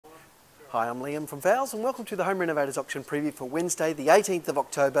Hi, I'm Liam from Fowles and welcome to the Home Renovators Auction Preview for Wednesday the 18th of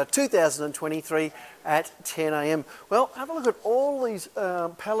October 2023 at 10 a.m. Well, have a look at all these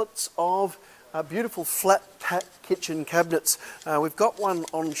pallets of beautiful flat pack kitchen cabinets. We've got one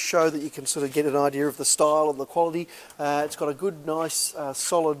on show that you can sort of get an idea of the style and the quality. It's got a good, nice,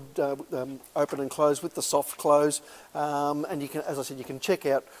 solid open and close with the soft close, and you can, as I said, you can check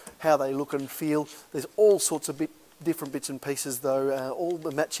out how they look and feel. There's all sorts of different bits and pieces though, all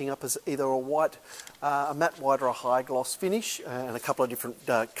the matching up as either a white, a matte white or a high gloss finish, and a couple of different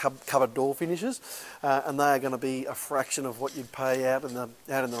cupboard door finishes, and they are going to be a fraction of what you'd pay out in the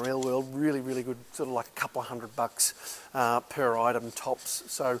real world. Really good, sort of like a couple of $100 per item tops.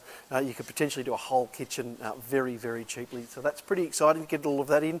 So you could potentially do a whole kitchen very cheaply. So that's pretty exciting to get all of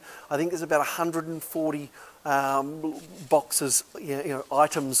that in. I think there's about 140 boxes,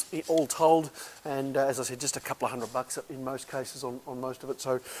 items all told, and as I said, just a couple of $100 in most cases on most of it.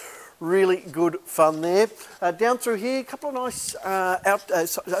 So really good fun there. Down through here, a couple of nice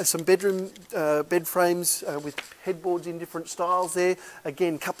some bedroom bed frames with headboards in different styles there.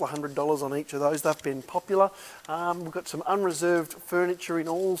 Again, a couple of $100 on each of those. They've been popular. We've got some unreserved furniture in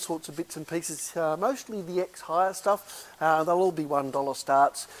all sorts of bits and pieces, mostly the ex-hire stuff. They'll all be $1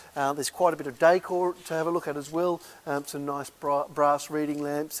 starts. There's quite a bit of decor to have a look at as well. Some nice brass reading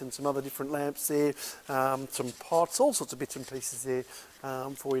lamps and some other different lamps there. Some pots, all sorts of bits and pieces there.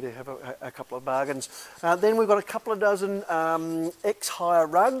 For you to have a couple of bargains. Then we've got a couple of dozen ex-hire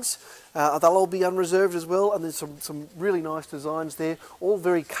rugs. They'll all be unreserved as well, and there's some really nice designs there, all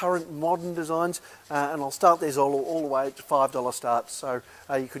very current modern designs, and I'll start these all the way to $5 starts, so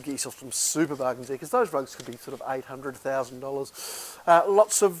you could get yourself some super bargains there, because those rugs could be sort of $800, $1,000.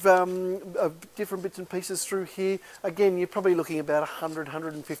 Lots of different bits and pieces through here. Again, you're probably looking about $100,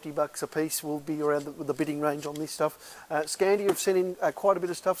 $150 a piece will be around the bidding range on this stuff. Scandi have sent in quite a bit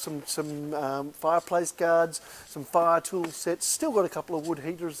of stuff, some fireplace guards, some fire tool sets, still got a couple of wood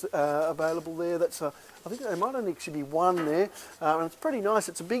heaters available there. That's I think there might only actually be one there, and it's pretty nice.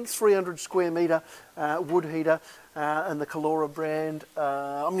 It's a big 300 square metre wood heater, and the Calora brand.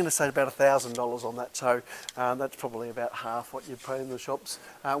 I'm going to say about $1,000 on that, so that's probably about half what you'd pay in the shops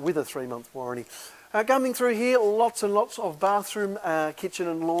with a 3-month warranty. Coming through here, lots and lots of bathroom, kitchen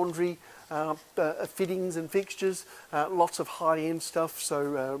and laundry fittings and fixtures, lots of high-end stuff,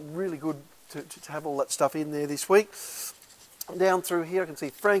 so really good to have all that stuff in there this week. Down through here I can see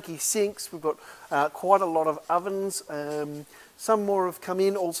Frankie sinks. We've got quite a lot of ovens. Some more have come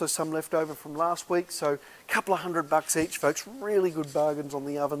in, also some left over from last week, so a couple of $100 each, folks. Really good bargains on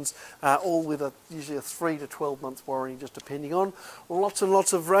the ovens, all with usually a 3 to 12 month warranty, just depending on. Lots and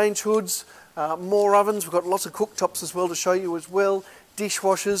lots of range hoods, more ovens. We've got lots of cooktops as well to show you as well.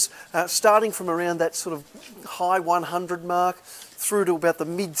 Dishwashers, starting from around that sort of high 100 mark through to about the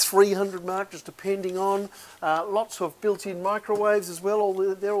mid 300 mark, just depending on. Lots of built-in microwaves as well.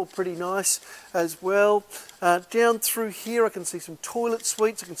 They're all pretty nice as well. Down through here I can see some toilet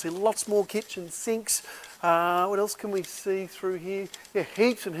suites. I can see lots more kitchen sinks. What else can we see through here? Yeah,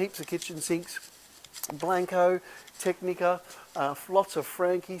 heaps and heaps of kitchen sinks. Blanco, Technica, lots of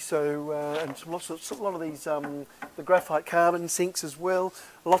Frankie, so and a lot of these the graphite carbon sinks as well.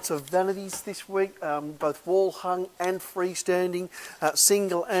 Lots of vanities this week, both wall hung and freestanding,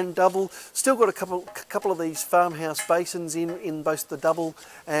 single and double. Still got a couple of these farmhouse basins in both the double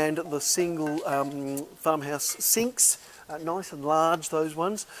and the single farmhouse sinks. Nice and large, those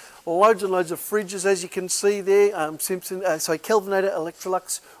ones. Loads and loads of fridges, as you can see there. Kelvinator,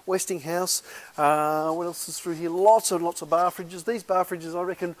 Electrolux, Westinghouse. What else is through here? Lots and lots of bar fridges. These bar fridges, I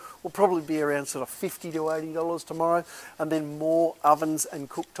reckon, will probably be around sort of $50 to $80 tomorrow. And then more ovens and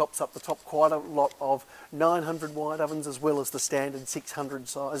cooktops up the top. Quite a lot of 900 wide ovens, as well as the standard 600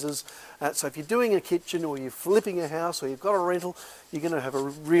 sizes. So if you're doing a kitchen, or you're flipping a house, or you've got a rental, you're going to have a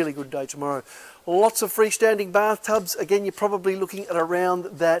really good day tomorrow. Lots of freestanding bathtubs. Again, you're probably looking at around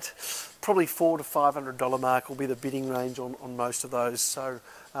that probably $400 to $500 mark will be the bidding range on most of those. So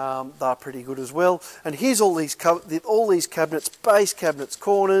they're pretty good as well. And here's all these cabinets, base cabinets,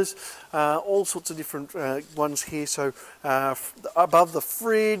 corners, all sorts of different ones here. So above the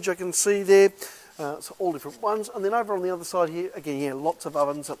fridge, I can see there. So all different ones, and then over on the other side here, again, yeah, lots of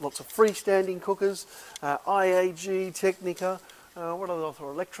ovens, lots of freestanding cookers, IAG, Technica, what are the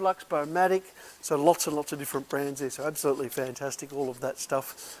Electrolux, Bomatic, so lots and lots of different brands there, so absolutely fantastic, all of that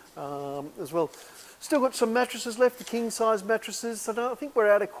stuff as well. Still got some mattresses left, the king size mattresses, so I think we're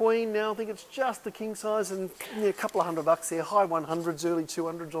out of queen now. I think it's just the king size, and yeah, a couple of $100 there, high 100s, early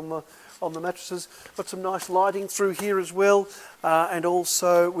 200s on the mattresses. Got some nice lighting through here as well, and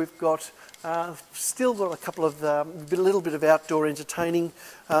also we've got Still got a couple of a little bit of outdoor entertaining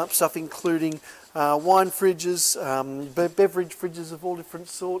stuff, including wine fridges, beverage fridges of all different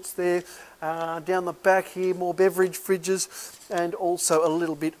sorts there. Down the back here, more beverage fridges, and also a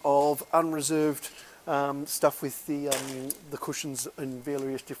little bit of unreserved stuff with the cushions in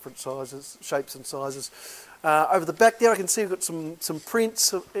various different sizes, shapes and sizes. Over the back there I can see we've got some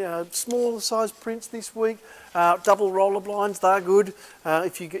prints, smaller size prints this week. Double roller blinds, they're good.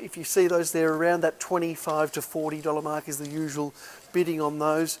 If you see those there around that $25 to $40 mark is the usual bidding on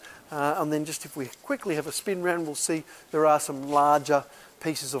those. And then just if we quickly have a spin round, we'll see there are some larger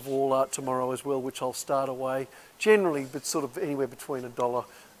pieces of wall art tomorrow as well, which I'll start away generally, but sort of anywhere between $1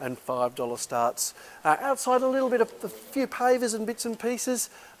 and $5 starts. Outside a little bit of a few pavers and bits and pieces,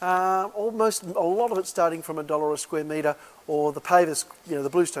 almost a lot of it starting from $1 a square metre, or the pavers, the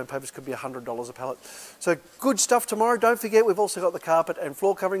bluestone pavers could be $100 a pallet. So good stuff tomorrow. Don't forget we've also got the carpet and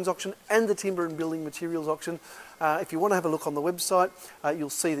floor coverings auction and the timber and building materials auction. If you want to have a look on the website, you'll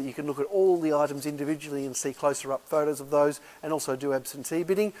see that you can look at all the items individually and see closer up photos of those, and also do absentee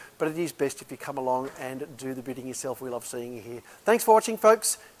bidding, but it is best if you come along and do the bidding yourself. We love seeing you here. Thanks for watching,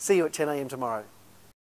 folks. See you at 10 a.m. tomorrow.